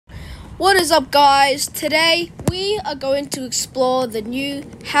What is up, guys? Today we are going to explore the new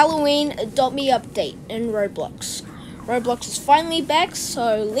Halloween Adopt Me update in Roblox. Roblox is finally back,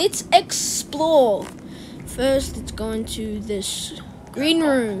 so let's explore. First, let's go into this green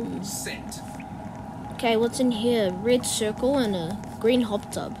room. Okay, what's in here? Red circle and a green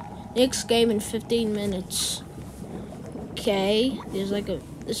hot tub. Next game in 15 minutes. Okay, this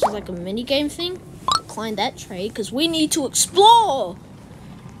is like a mini game thing. Climb that tray because we need to explore.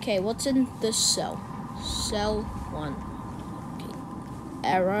 Okay, what's in this cell? Cell 1. Okay.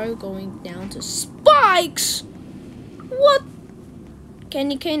 Arrow going down to spikes. What?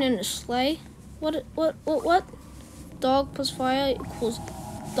 Candy cane and a sleigh. What? Dog plus fire equals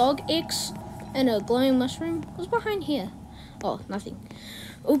dog X and a glowing mushroom. What's behind here? Oh, nothing.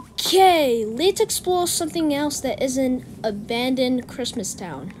 Okay, let's explore something else that is an abandoned Christmas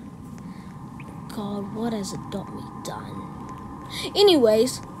town. God, what has Adopt Me done?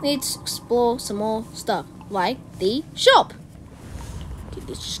 Anyways, let's explore some more stuff, like the shop. Okay,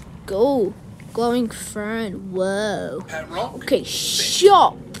 let's just go. Glowing fern, whoa. Okay,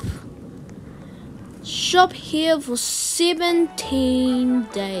 shop. Shop here for 17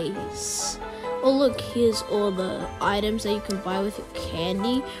 days. Oh look, here's all the items that you can buy with your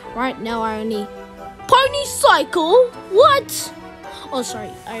candy. Right now I only... Pony cycle? What? Oh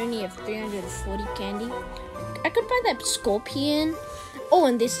sorry, I only have 340 candy. I could buy that scorpion. Oh,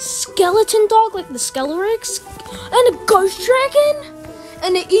 and this skeleton dog, like the Skelerix. And a ghost dragon.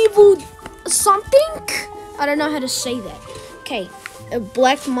 And an evil something. I don't know how to say that. Okay, a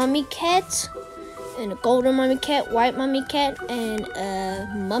black mummy cat. And a golden mummy cat, white mummy cat, and a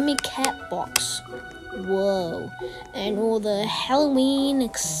mummy cat box. Whoa. And all the Halloween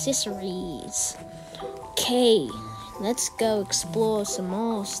accessories. Okay, let's go explore some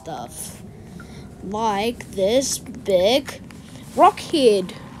more stuff. Like this big rock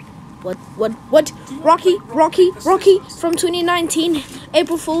head. What? Rocky from 2019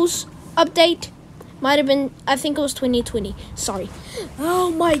 April Fool's update. Might have been, I think it was 2020. Sorry. Oh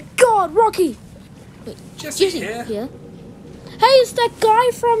my God, Rocky. Wait, Jesse here. Hey, it's that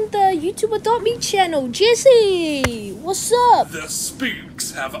guy from the YouTube Adopt Me channel, Jesse. What's up? The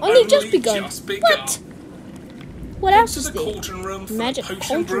spooks have only just begun. What? What else is there? Room for Magic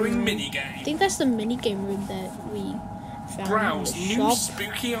potion brewing mini game. I think that's the mini game room that we found. Browse in the new shop.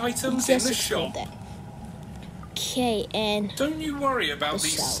 spooky items in the shop. Okay, and don't you worry about the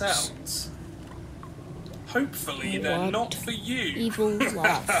these cells. cells. Hopefully they're not for you. Evil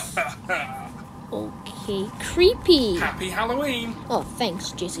laugh. Okay, creepy. Happy Halloween. Oh,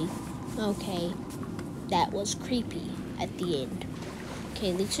 thanks, Jesse. Okay, that was creepy at the end.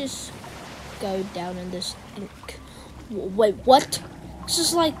 Okay, let's just go down in this ink. Wait, what? This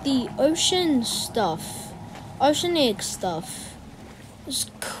is like the ocean stuff. Ocean egg stuff. It's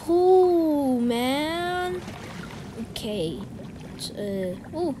cool, man. Okay.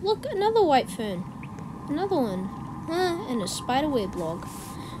 Oh, look, another white fern. Another one. And a spiderweb log.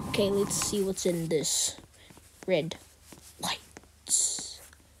 Okay, let's see what's in this red lights.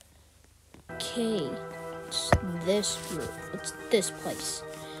 Okay, it's this room. It's this place.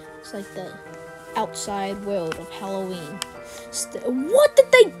 It's like the outside world of Halloween. What did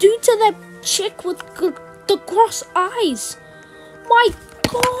they do to that chick with the cross eyes? My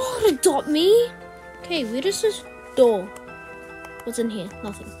God, Adopt Me. Okay, where does this door? What's in here?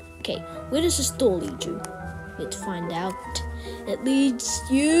 Nothing. Okay, where does this door lead you? Let's find out. It leads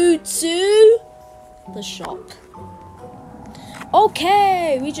you to the shop.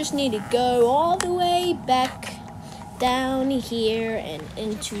 Okay, we just need to go all the way back down here and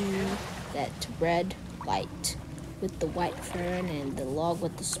into that red light with the white fern and the log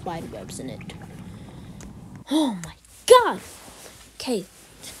with the spider webs in it. Oh my God. Okay,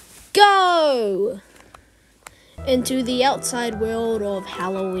 go into the outside world of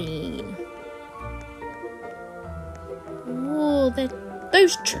Halloween. Oh,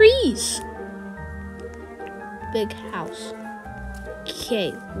 those trees. Big house.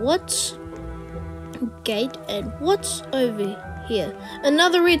 Okay, what's gate and what's over here?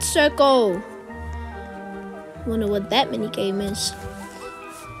 Another red circle. Wonder what that mini game is.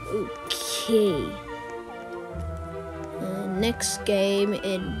 Okay. Next game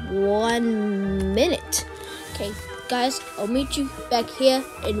in 1 minute. Okay, guys, I'll meet you back here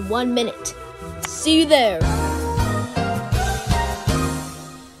in 1 minute. See you there.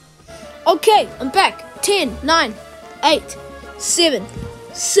 Okay, I'm back. 10, 9, 8, 7,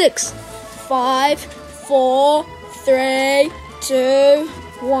 6, 5, 4, 3, 2,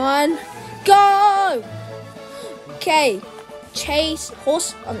 1, go! Okay, chase,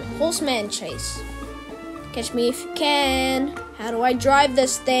 horseman chase. Catch me if you can. How do I drive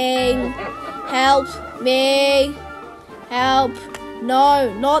this thing? Help me. Help.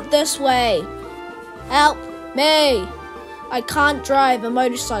 No, not this way. Help me. I can't drive a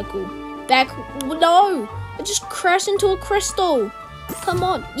motorcycle. No. I just crashed into a crystal. Come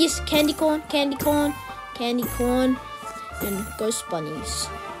on. Yes, candy corn, candy corn, candy corn, and ghost bunnies.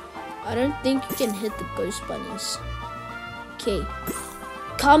 I don't think you can hit the ghost bunnies. Okay.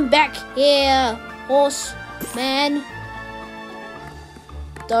 Come back here, horse man.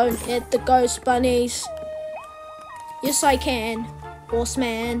 Don't hit the ghost bunnies. Yes, I can,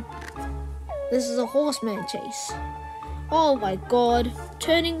 horseman. This is a horseman chase. Oh my god,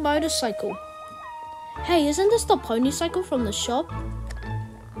 turning motorcycle. Hey, isn't this the pony cycle from the shop?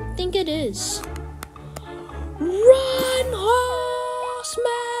 I think it is. Run,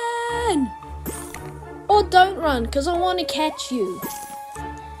 horseman! Or don't run, because I want to catch you.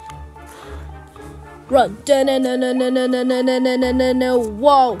 Run. No.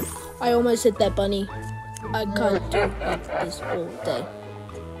 Whoa. I almost hit that bunny. I can't do like this all day.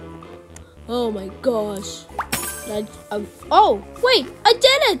 Oh my gosh. Oh, wait. I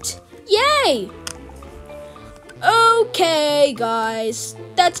did it. Yay. Okay, guys.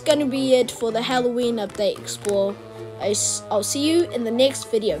 That's going to be it for the Halloween Update Explore. I'll see you in the next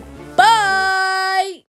video.